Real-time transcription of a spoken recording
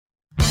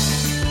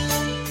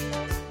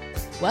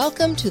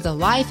Welcome to the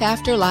Life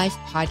After Life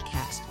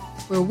podcast,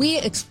 where we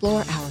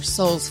explore our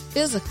soul's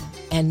physical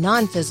and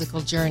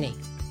non-physical journey.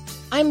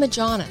 I'm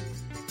Majana.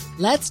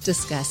 Let's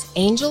discuss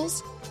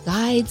angels,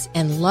 guides,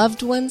 and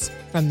loved ones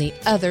from the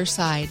other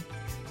side.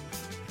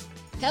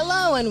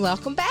 Hello and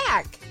welcome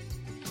back.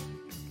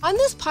 On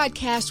this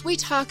podcast, we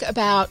talk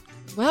about,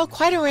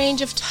 quite a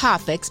range of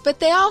topics, but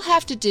they all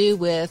have to do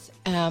with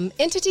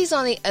entities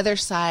on the other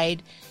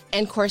side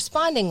and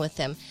corresponding with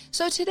them.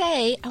 So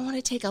today, I want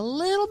to take a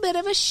little bit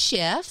of a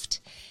shift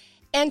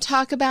and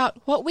talk about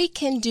what we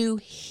can do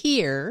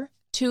here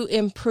to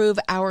improve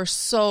our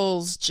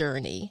soul's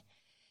journey.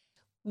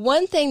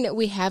 One thing that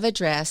we have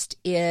addressed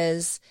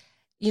is,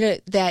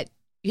 that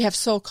you have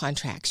soul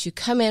contracts. You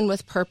come in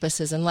with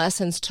purposes and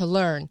lessons to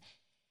learn.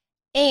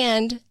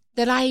 And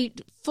that I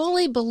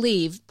fully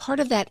believe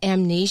part of that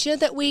amnesia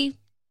that we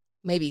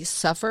maybe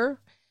suffer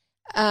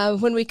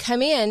when we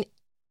come in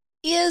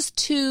is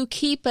to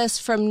keep us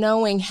from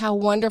knowing how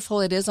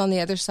wonderful it is on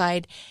the other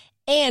side.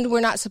 And we're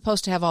not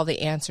supposed to have all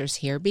the answers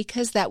here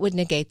because that would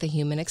negate the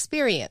human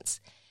experience.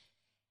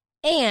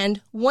 And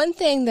one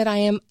thing that I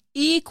am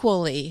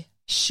equally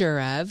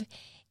sure of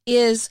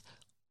is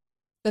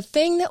the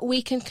thing that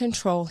we can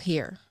control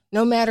here,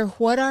 no matter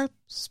what our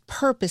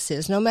purpose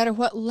is, no matter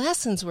what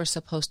lessons we're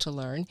supposed to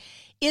learn,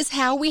 is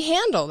how we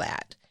handle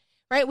that,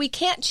 right? We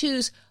can't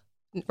choose,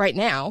 right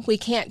now, we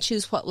can't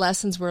choose what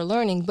lessons we're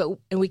learning,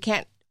 and we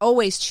can't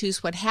always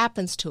choose what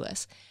happens to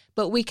us,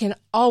 but we can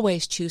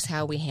always choose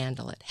how we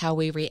handle it, how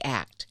we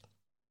react.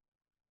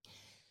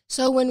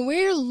 So when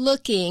we're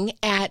looking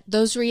at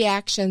those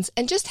reactions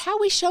and just how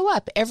we show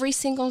up every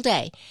single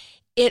day,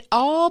 it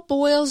all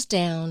boils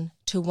down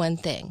to one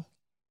thing: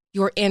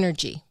 your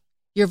energy,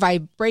 your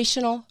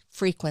vibrational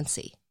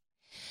frequency.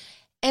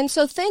 And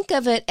so think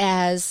of it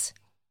as,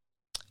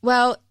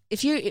 without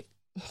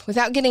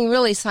getting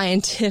really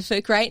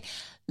scientific, right?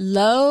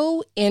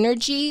 Low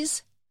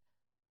energies,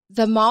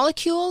 the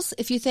molecules,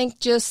 if you think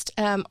just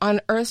on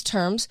Earth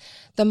terms,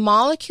 the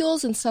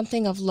molecules in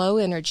something of low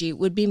energy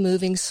would be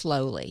moving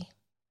slowly,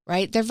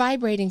 right? They're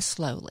vibrating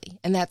slowly,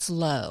 and that's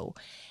low.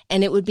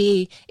 And it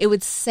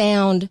would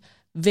sound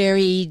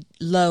very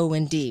low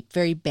and deep,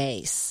 very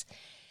bass.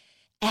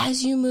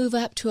 As you move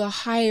up to a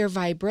higher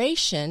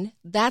vibration,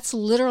 that's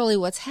literally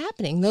what's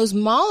happening. Those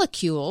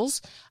molecules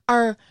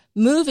are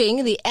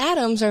moving, the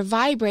atoms are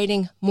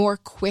vibrating more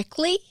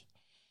quickly,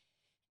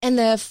 and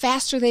the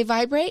faster they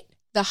vibrate,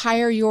 the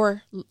higher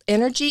your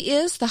energy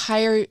is, the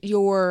higher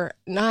your,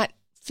 not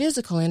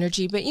physical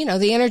energy, but,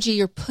 the energy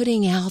you're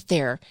putting out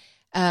there,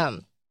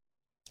 the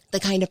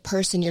kind of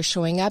person you're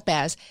showing up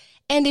as.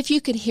 And if you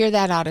could hear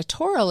that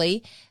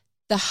auditorily,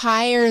 the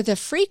higher the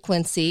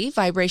frequency,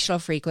 vibrational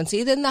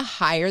frequency, then the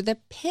higher the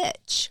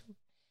pitch.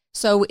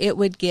 So it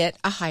would get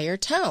a higher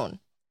tone.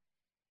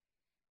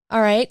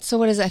 All right, so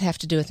what does that have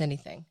to do with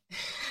anything?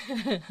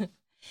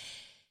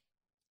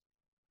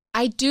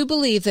 I do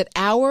believe that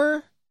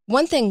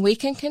one thing we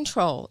can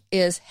control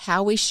is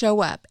how we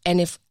show up.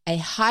 And if a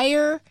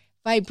higher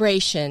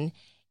vibration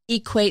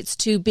equates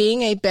to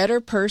being a better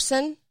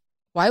person,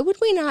 why would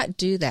we not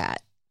do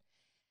that?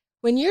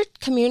 When you're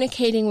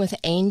communicating with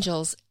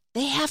angels,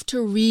 they have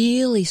to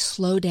really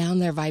slow down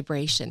their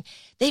vibration.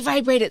 They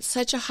vibrate at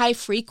such a high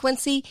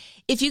frequency.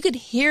 If you could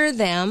hear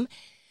them,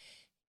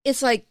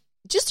 it's like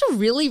just a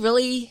really,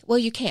 really,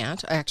 you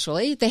can't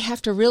actually. They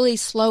have to really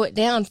slow it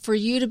down for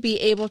you to be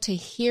able to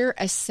hear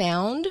a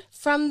sound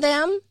from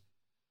them.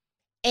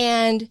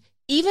 And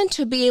even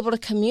to be able to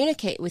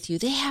communicate with you,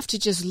 they have to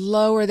just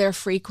lower their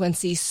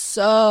frequency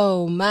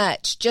so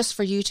much just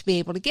for you to be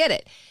able to get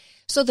it.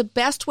 So the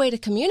best way to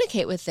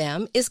communicate with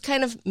them is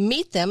kind of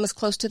meet them as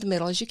close to the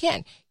middle as you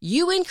can.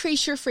 You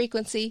increase your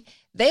frequency,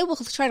 they will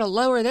try to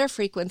lower their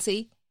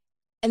frequency,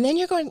 and then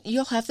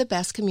you'll have the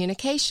best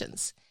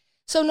communications.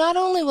 So not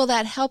only will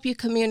that help you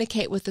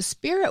communicate with the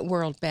spirit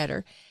world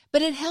better,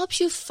 but it helps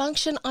you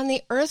function on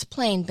the earth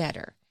plane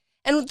better.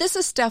 And this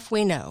is stuff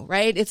we know,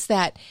 right? It's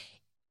that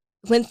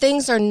when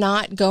things are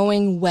not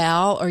going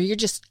well, or you're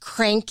just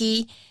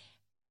cranky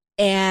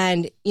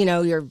and,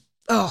 you're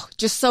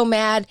just so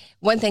mad,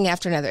 one thing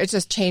after another. It's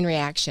just chain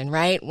reaction,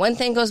 right? One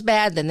thing goes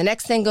bad, then the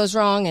next thing goes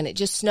wrong, and it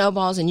just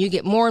snowballs, and you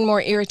get more and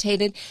more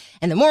irritated.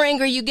 And the more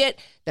angry you get,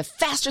 the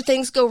faster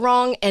things go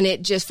wrong, and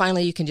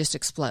finally you can just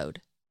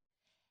explode.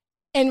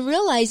 And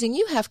realizing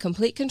you have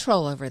complete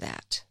control over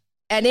that.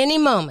 At any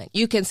moment,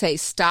 you can say,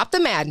 stop the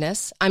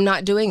madness, I'm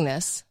not doing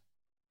this.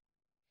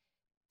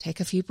 Take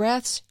a few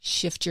breaths,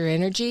 shift your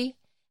energy,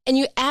 and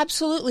you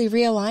absolutely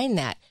realign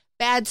that.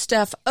 Bad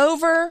stuff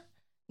over,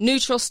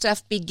 neutral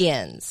stuff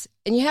begins.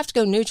 And you have to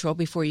go neutral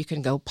before you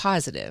can go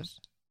positive.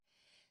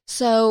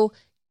 So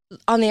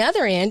on the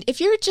other end, if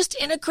you're just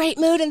in a great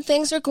mood and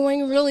things are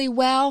going really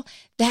well,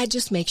 that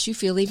just makes you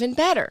feel even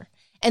better.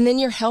 And then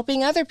you're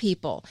helping other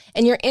people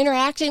and you're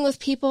interacting with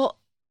people.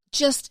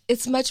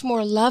 It's much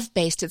more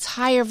love-based. It's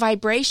higher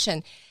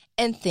vibration,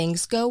 and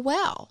things go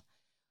well.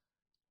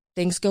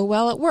 Things go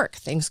well at work.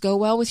 Things go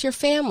well with your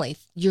family.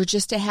 You're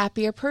just a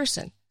happier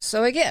person.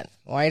 So again,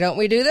 why don't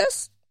we do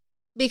this?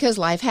 Because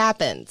life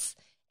happens.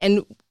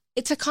 And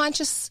it's a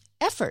conscious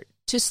effort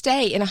to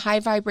stay in a high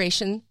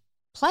vibration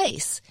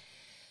place.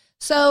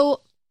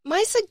 So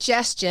my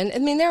suggestion, I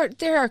mean,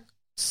 there are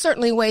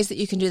certainly ways that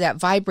you can do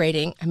that.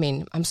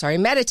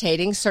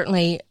 Meditating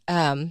certainly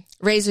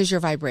raises your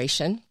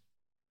vibration.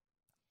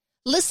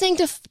 Listening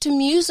to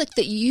music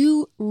that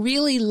you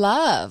really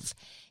love,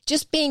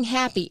 just being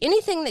happy,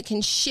 anything that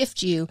can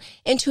shift you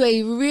into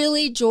a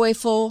really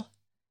joyful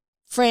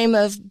frame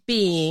of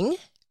being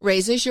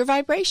raises your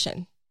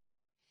vibration.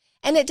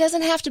 And it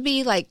doesn't have to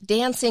be like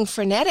dancing,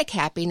 frenetic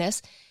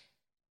happiness.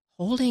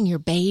 Holding your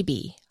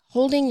baby,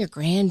 holding your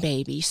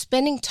grandbaby,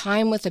 spending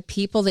time with the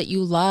people that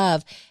you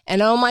love.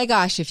 And oh my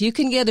gosh, if you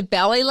can get a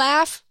belly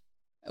laugh,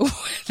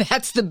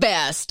 that's the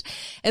best.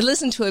 And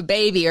listen to a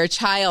baby or a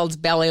child's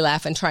belly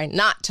laugh and try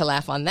not to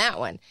laugh on that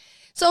one.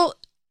 So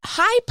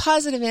high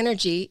positive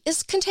energy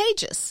is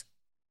contagious.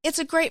 It's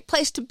a great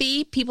place to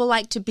be. People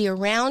like to be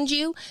around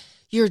you.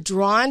 You're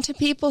drawn to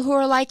people who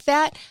are like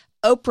that.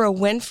 Oprah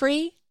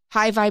Winfrey,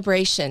 high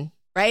vibration,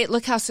 right?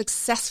 Look how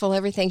successful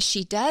everything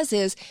she does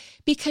is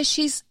because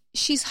she's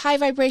high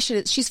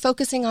vibration. She's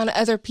focusing on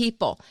other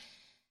people.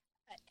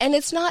 And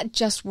it's not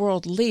just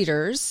world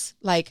leaders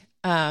like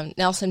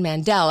Nelson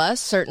Mandela,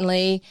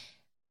 certainly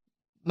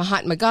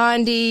Mahatma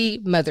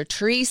Gandhi, Mother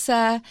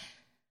Teresa.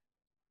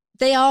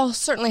 They all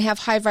certainly have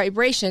high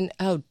vibration.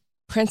 Oh,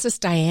 Princess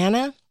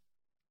Diana.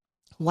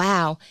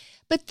 Wow.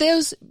 But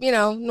those,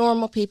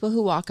 normal people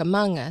who walk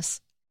among us,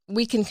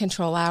 we can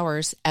control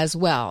ours as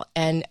well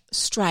and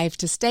strive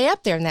to stay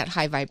up there in that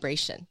high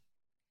vibration.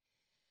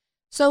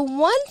 So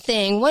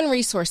one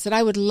resource that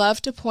I would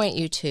love to point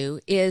you to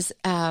is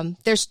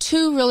there's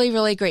two really,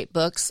 really great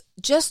books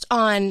just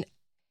on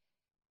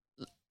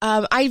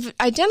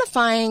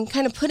identifying,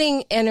 kind of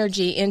putting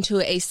energy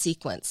into a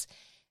sequence.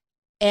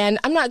 And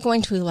I'm not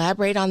going to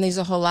elaborate on these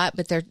a whole lot,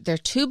 but they're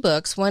two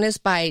books. One is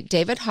by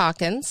David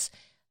Hawkins.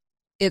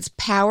 It's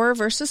Power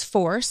versus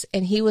Force,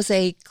 and he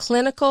had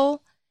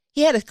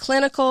a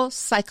clinical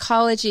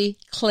psychology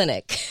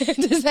clinic.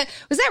 Was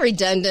that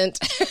redundant?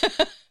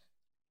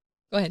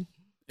 Go ahead.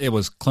 It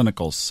was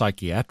clinical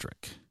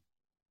psychiatric.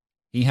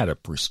 He had a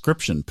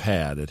prescription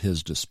pad at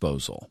his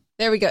disposal.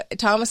 There we go.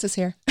 Thomas is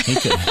here.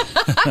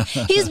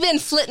 He's been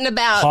flitting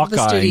about Hawkeyeing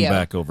the studio.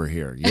 Back over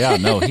here. Yeah,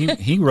 no,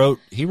 he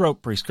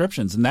wrote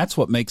prescriptions, and that's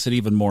what makes it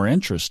even more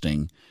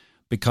interesting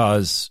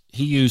because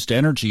he used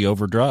energy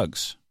over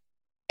drugs.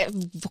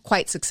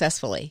 Quite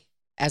successfully,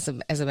 as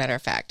a matter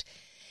of fact.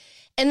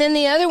 And then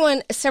the other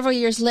one, several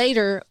years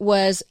later,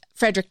 was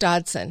Frederick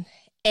Dodson.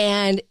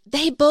 And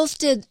they both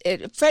did,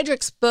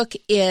 Frederick's book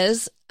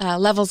is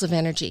Levels of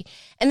Energy.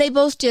 And they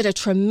both did a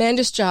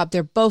tremendous job.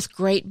 They're both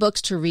great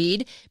books to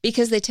read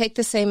because they take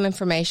the same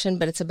information,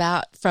 but it's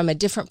about from a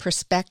different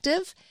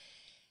perspective.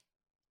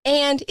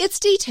 And it's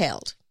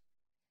detailed.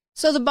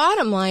 So the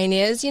bottom line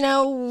is,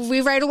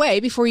 right away,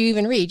 before you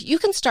even read, you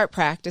can start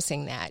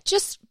practicing that.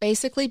 Just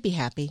basically be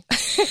happy.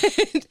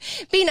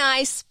 Be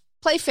nice,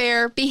 play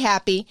fair, be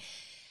happy.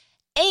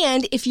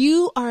 And if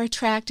you are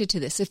attracted to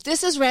this, if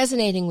this is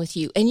resonating with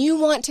you and you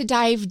want to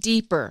dive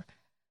deeper,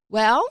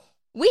 well,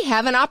 we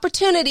have an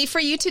opportunity for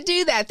you to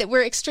do that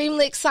we're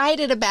extremely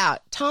excited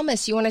about.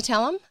 Thomas, you want to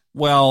tell them?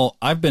 Well,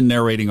 I've been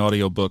narrating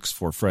audiobooks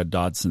for Fred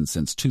Dodson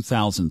since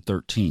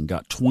 2013,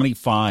 got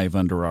 25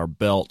 under our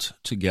belt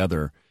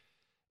together.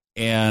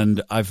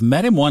 And I've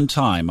met him one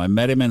time. I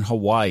met him in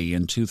Hawaii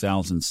in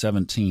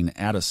 2017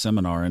 at a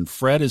seminar, and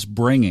Fred is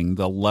bringing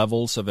the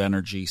Levels of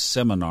Energy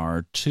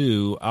seminar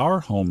to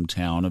our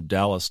hometown of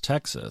Dallas,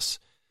 Texas.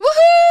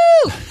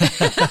 Woohoo!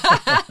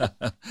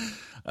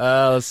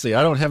 Let's see.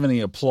 I don't have any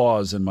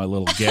applause in my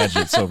little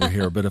gadgets over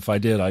here, but if I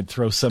did, I'd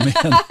throw some in.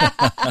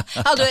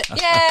 I'll do it.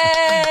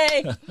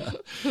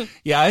 Yay!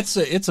 Yeah,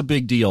 it's a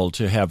big deal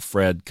to have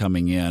Fred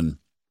coming in.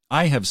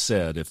 I have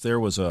said if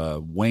there was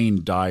a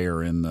Wayne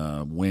Dyer in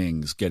the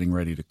wings getting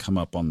ready to come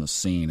up on the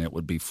scene, it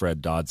would be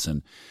Fred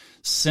Dodson,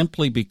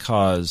 simply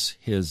because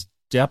his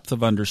depth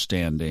of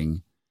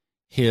understanding,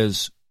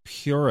 his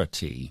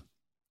purity,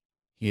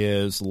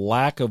 his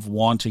lack of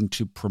wanting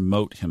to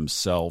promote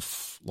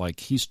himself, like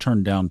he's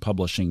turned down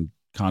publishing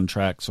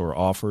contracts or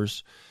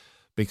offers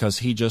because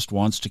he just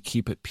wants to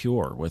keep it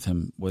pure with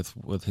him,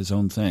 with his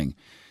own thing.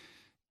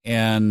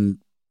 And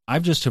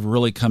I've just have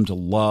really come to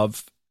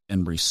love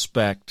and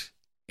respect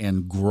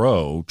and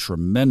grow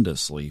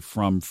tremendously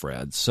from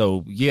Fred.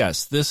 So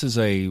yes, this is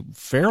a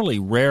fairly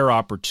rare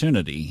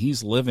opportunity.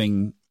 He's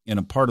living in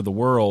a part of the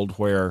world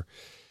where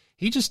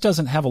he just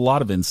doesn't have a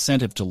lot of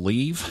incentive to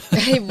leave.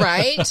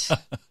 Right.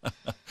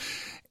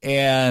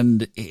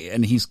 And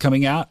he's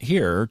coming out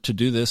here to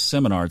do this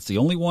seminar. It's the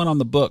only one on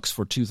the books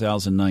for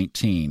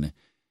 2019.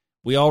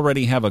 We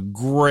already have a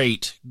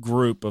great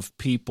group of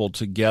people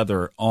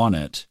together on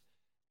it,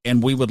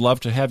 and we would love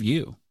to have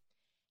you.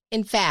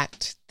 In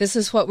fact, this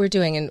is what we're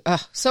doing, and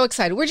so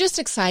excited. We're just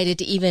excited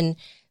to even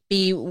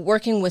be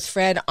working with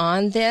Fred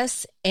on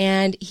this,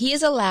 and he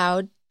has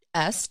allowed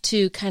us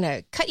to kind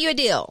of cut you a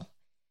deal.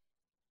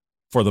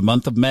 For the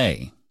month of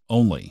May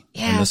only.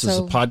 Yeah, and this is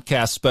a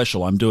podcast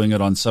special. I'm doing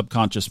it on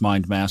Subconscious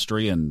Mind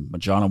Mastery, and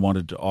Majana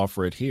wanted to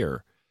offer it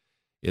here.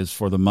 is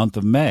for the month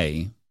of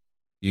May,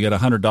 you get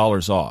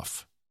 $100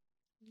 off.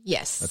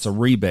 Yes. That's a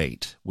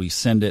rebate. We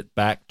send it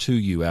back to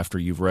you after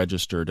you've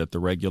registered at the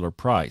regular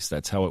price.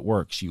 That's how it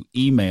works. You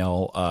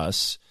email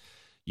us.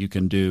 You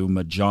can do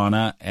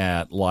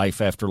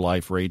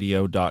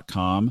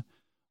Majana@lifeafterliferadio.com,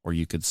 or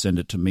you could send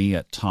it to me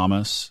at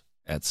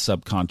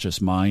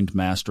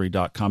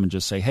Thomas@subconsciousmindmastery.com and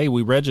just say, hey,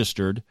 we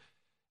registered,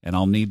 and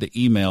I'll need the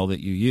email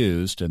that you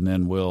used, and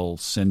then we'll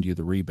send you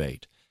the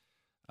rebate.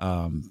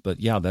 But,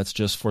 yeah, that's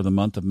just for the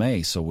month of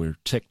May, so we're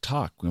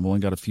tick-tock. We've only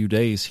got a few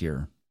days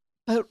here.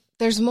 But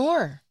there's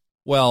more.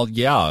 Well,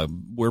 yeah,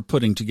 we're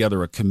putting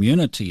together a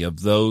community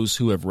of those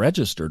who have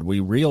registered. We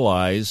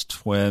realized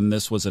when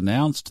this was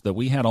announced that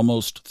we had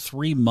almost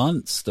 3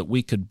 months that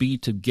we could be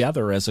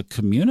together as a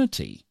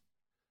community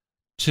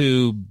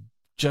to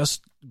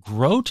just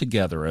grow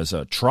together as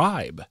a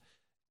tribe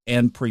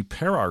and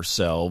prepare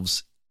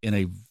ourselves in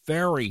a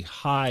very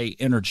high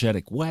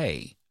energetic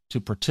way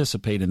to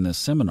participate in this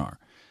seminar.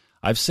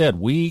 I've said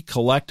we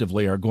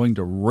collectively are going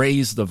to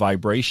raise the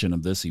vibration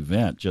of this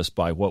event just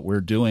by what we're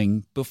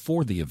doing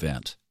before the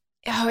event.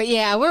 Oh,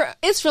 yeah,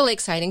 it's really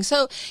exciting.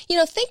 So,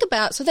 think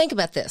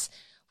about this.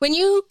 When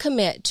you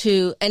commit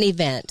to an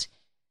event,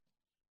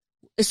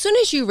 as soon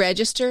as you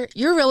register,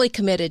 you're really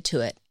committed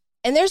to it.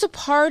 And there's a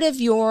part of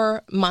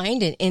your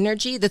mind and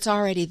energy that's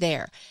already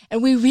there.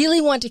 And we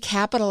really want to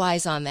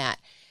capitalize on that.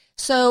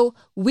 So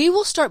we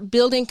will start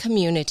building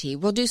community.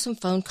 We'll do some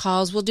phone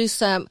calls. We'll do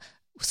some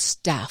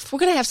stuff. We're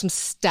going to have some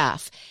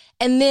stuff.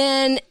 And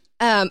then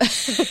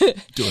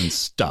doing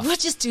stuff. We'll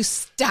just do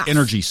stuff.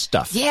 Energy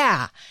stuff.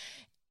 Yeah.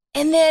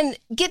 And then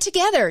get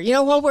together,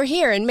 while we're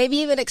here, and maybe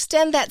even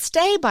extend that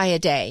stay by a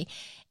day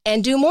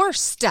and do more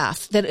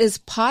stuff that is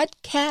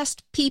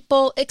podcast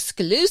people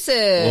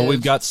exclusive. Well,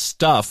 we've got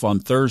stuff on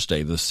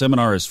Thursday. The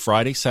seminar is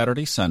Friday,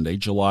 Saturday, Sunday,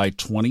 July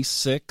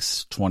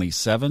 26,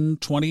 27,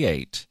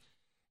 28.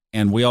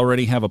 And we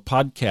already have a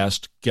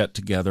podcast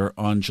get-together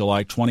on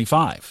July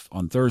 25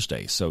 on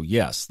Thursday. So,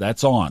 yes,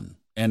 that's on.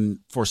 And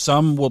for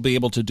some, we'll be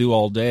able to do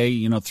all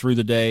day, through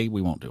the day.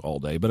 We won't do all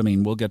day, but,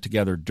 we'll get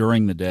together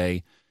during the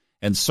day.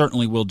 And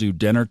certainly we'll do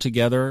dinner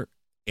together,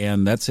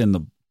 and that's on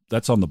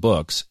the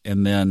books.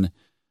 And then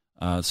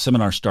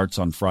seminar starts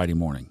on Friday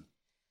morning.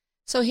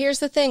 So here's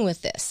the thing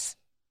with this.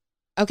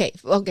 Okay,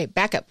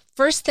 back up.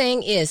 First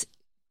thing is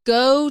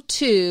go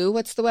to,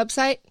 what's the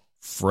website?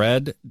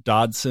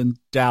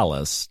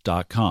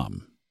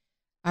 FredDodsonDallas.com.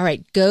 All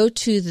right, go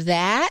to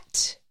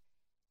that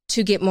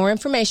to get more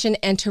information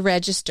and to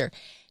register.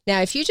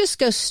 Now, if you just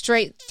go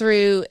straight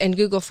through and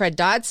Google Fred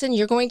Dodson,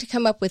 you're going to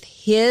come up with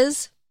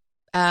his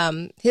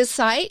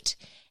site,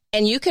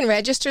 and you can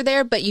register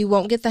there, but you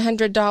won't get the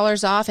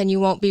 $100 off, and you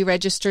won't be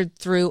registered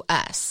through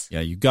us.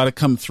 Yeah, you got to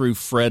come through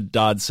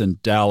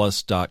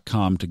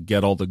FredDodsonDallas.com to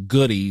get all the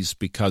goodies,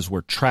 because we're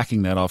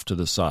tracking that off to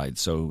the side.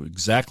 So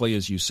exactly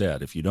as you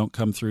said, if you don't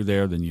come through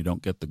there, then you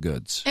don't get the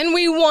goods. And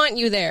we want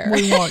you there.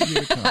 We want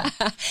you to come.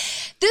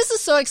 This is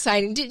so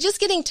exciting. Just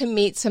getting to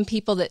meet some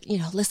people that,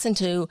 listen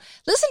to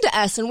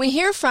us, and we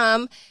hear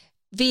from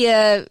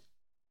via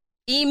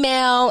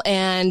email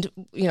and,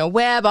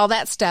 web, all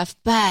that stuff,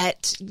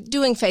 but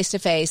doing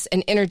face-to-face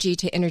and energy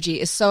to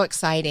energy is so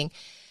exciting.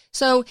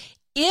 So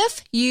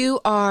if you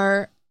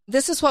are,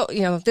 this is what,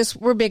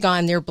 we're big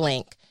on their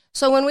blink.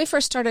 So when we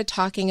first started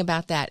talking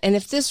about that, and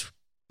if this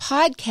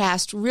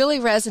podcast really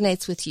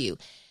resonates with you,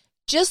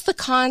 just the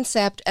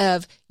concept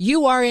of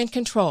you are in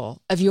control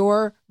of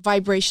your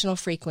vibrational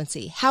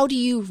frequency. How do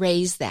you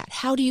raise that?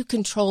 How do you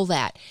control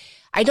that?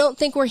 I don't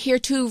think we're here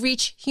to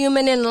reach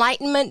human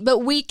enlightenment, but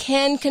we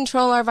can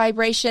control our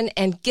vibration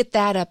and get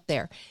that up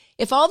there.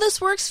 If all this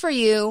works for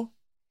you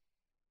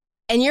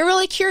and you're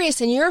really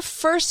curious and your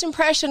first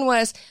impression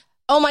was,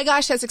 oh my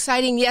gosh, that's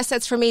exciting. Yes,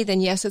 that's for me.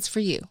 Then yes, it's for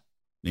you.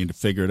 Need to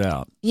figure it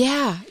out.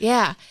 Yeah.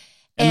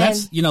 And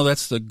that's,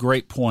 that's the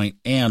great point.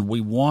 And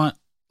we want,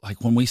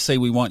 like when we say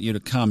we want you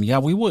to come, yeah,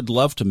 we would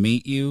love to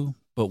meet you,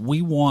 but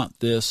we want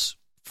this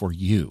for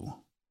you.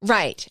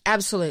 Right,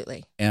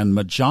 absolutely. And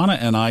Majana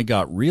and I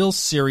got real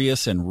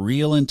serious and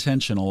real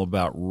intentional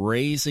about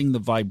raising the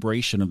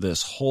vibration of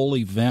this whole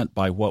event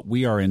by what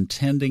we are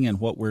intending and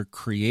what we're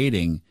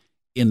creating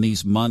in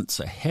these months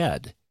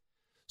ahead.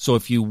 So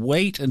if you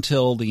wait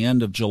until the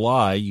end of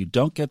July, you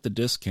don't get the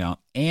discount,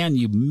 and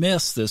you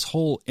miss this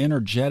whole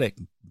energetic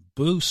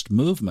boost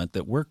movement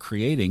that we're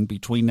creating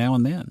between now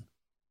and then.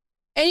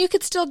 And you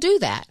could still do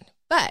that,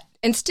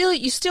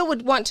 you still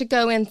would want to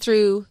go in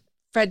through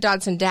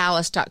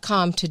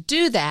FredDodsonDallas.com to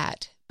do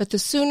that, but the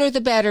sooner the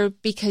better,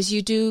 because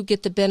you do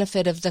get the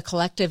benefit of the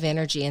collective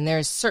energy, and there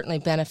is certainly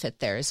benefit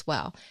there as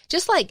well.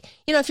 Just like,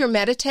 if you're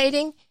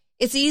meditating,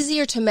 it's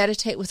easier to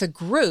meditate with a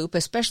group,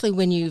 especially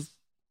when you've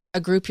a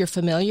group you're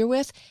familiar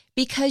with,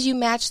 because you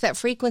match that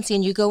frequency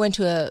and you go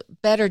into a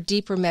better,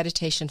 deeper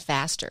meditation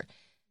faster.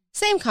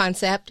 Same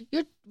concept.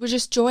 We're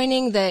just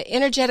joining the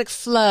energetic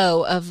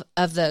flow of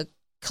the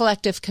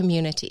collective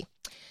community.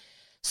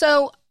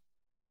 So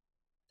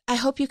I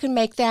hope you can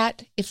make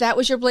that. If that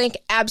was your blink,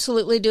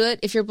 absolutely do it.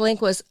 If your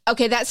blink was,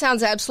 okay, that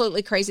sounds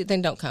absolutely crazy,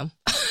 then don't come.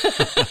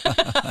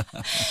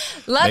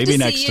 Love Maybe to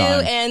next see you.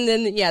 time. And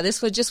then, this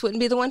just wouldn't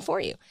be the one for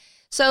you.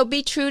 So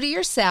be true to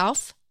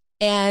yourself.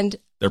 And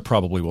there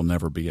probably will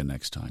never be a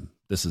next time.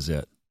 This is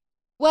it.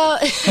 Well,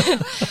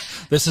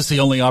 this is the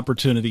only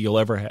opportunity you'll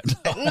ever have.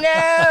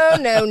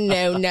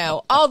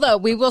 No. Although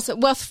we will,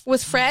 well,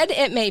 with Fred,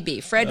 it may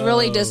be. Fred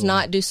really does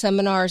not do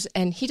seminars,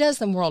 and he does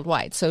them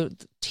worldwide. So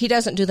he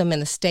doesn't do them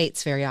in the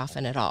States very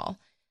often at all.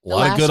 A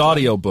lot of good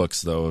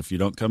audiobooks, though. If you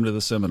don't come to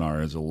the seminar,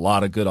 there's a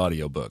lot of good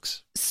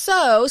audiobooks.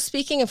 So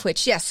speaking of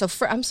which, yes. So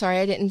I'm sorry,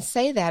 I didn't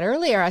say that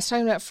earlier. I was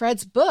talking about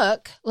Fred's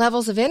book,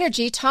 Levels of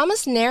Energy.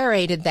 Thomas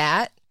narrated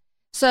that.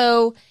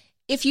 So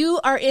if you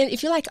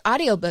like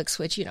audiobooks,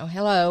 which,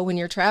 hello, when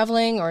you're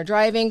traveling or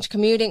driving,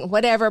 commuting,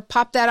 whatever,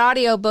 pop that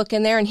audiobook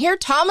in there and hear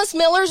Thomas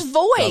Miller's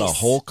voice. Got a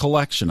whole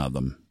collection of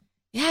them.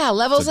 Yeah,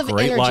 Levels of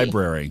Energy. Great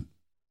library.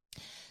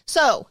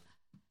 So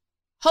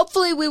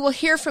hopefully we will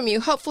hear from you.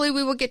 Hopefully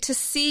we will get to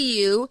see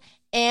you.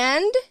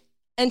 And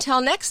until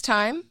next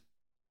time,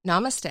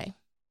 namaste.